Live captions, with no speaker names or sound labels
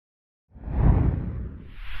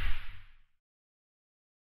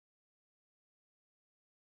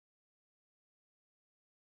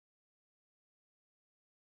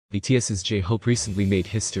BTS's J-Hope recently made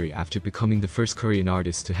history after becoming the first Korean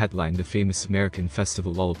artist to headline the famous American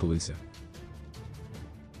festival Lollapalooza.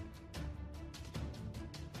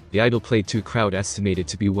 The idol played to a crowd estimated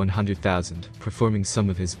to be 100,000, performing some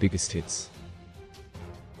of his biggest hits.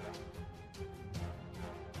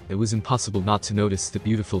 It was impossible not to notice the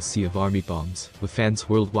beautiful sea of army bombs, with fans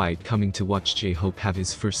worldwide coming to watch J-Hope have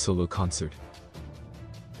his first solo concert.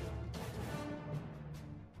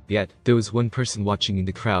 Yet, there was one person watching in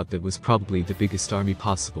the crowd that was probably the biggest army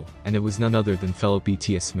possible, and it was none other than fellow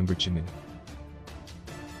BTS member Jimin.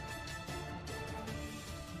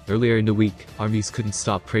 Earlier in the week, ARMYs couldn't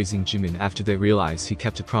stop praising Jimin after they realized he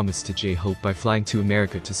kept a promise to J-Hope by flying to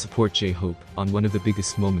America to support J-Hope on one of the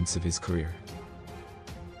biggest moments of his career.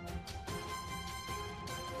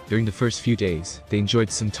 During the first few days, they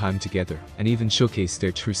enjoyed some time together, and even showcased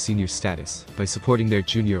their true senior status by supporting their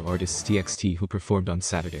junior artists TXT who performed on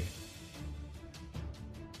Saturday.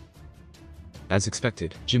 As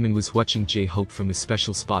expected, Jimin was watching J-Hope from a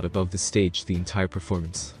special spot above the stage the entire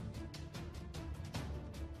performance.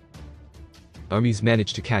 ARMYs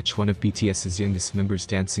managed to catch one of BTS's youngest members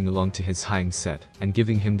dancing along to his Hyung set, and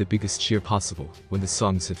giving him the biggest cheer possible when the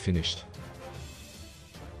songs had finished.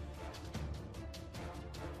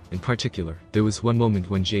 In particular, there was one moment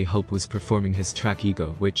when J-Hope was performing his track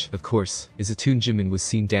Ego, which, of course, is a tune Jimin was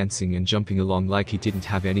seen dancing and jumping along like he didn't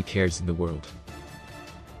have any cares in the world.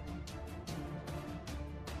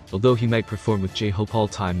 Although he might perform with J-Hope all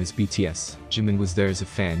time as BTS, Jimin was there as a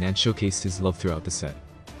fan and showcased his love throughout the set.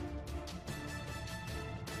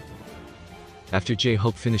 After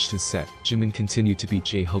J-Hope finished his set, Jimin continued to be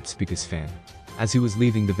J-Hope's biggest fan. As he was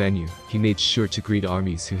leaving the venue, he made sure to greet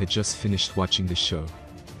ARMYs who had just finished watching the show.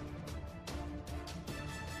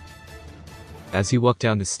 As he walked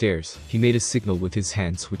down the stairs, he made a signal with his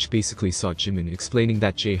hands which basically saw Jimin explaining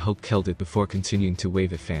that J-Hope killed it before continuing to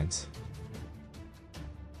wave at fans.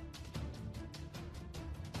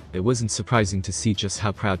 It wasn't surprising to see just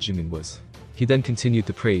how proud Jimin was. He then continued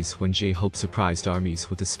the praise when J-Hope surprised ARMYs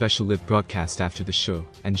with a special live broadcast after the show,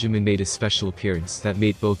 and Jimin made a special appearance that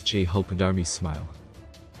made both J-Hope and ARMYs smile.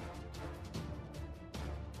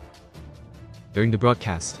 During the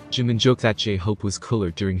broadcast, Jimin joked that J-Hope was cooler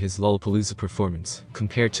during his Lollapalooza performance,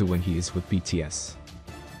 compared to when he is with BTS.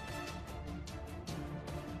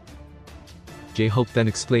 J-Hope then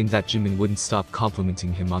explained that Jimin wouldn't stop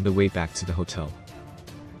complimenting him on the way back to the hotel.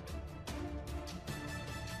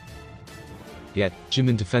 Yet,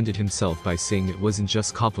 Jimin defended himself by saying it wasn't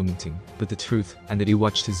just complimenting, but the truth, and that he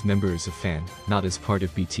watched his member as a fan, not as part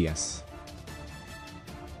of BTS.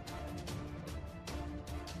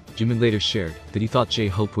 Jimin later shared that he thought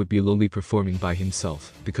J-Hope would be lonely performing by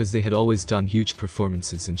himself, because they had always done huge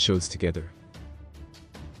performances and shows together.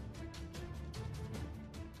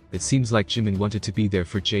 It seems like Jimin wanted to be there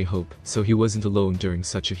for J-Hope, so he wasn't alone during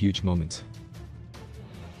such a huge moment.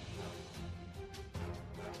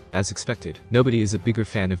 As expected, nobody is a bigger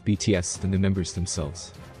fan of BTS than the members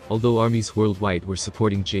themselves. Although ARMYs worldwide were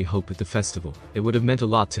supporting J-Hope at the festival, it would have meant a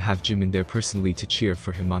lot to have Jimin there personally to cheer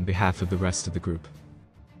for him on behalf of the rest of the group.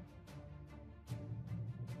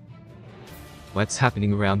 What's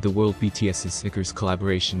happening around the world? BTS's Snickers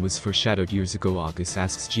collaboration was foreshadowed years ago. August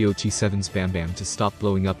asks GOT7's Bam Bam to stop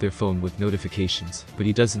blowing up their phone with notifications, but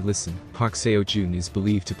he doesn't listen. Park Seo-joon is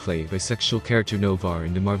believed to play bisexual character Novar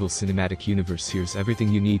in the Marvel Cinematic Universe. Here's everything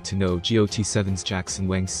you need to know. GOT7's Jackson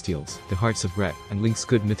Wang steals the hearts of Rhett and Link's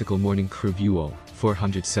good mythical morning crew. View all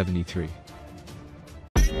 473.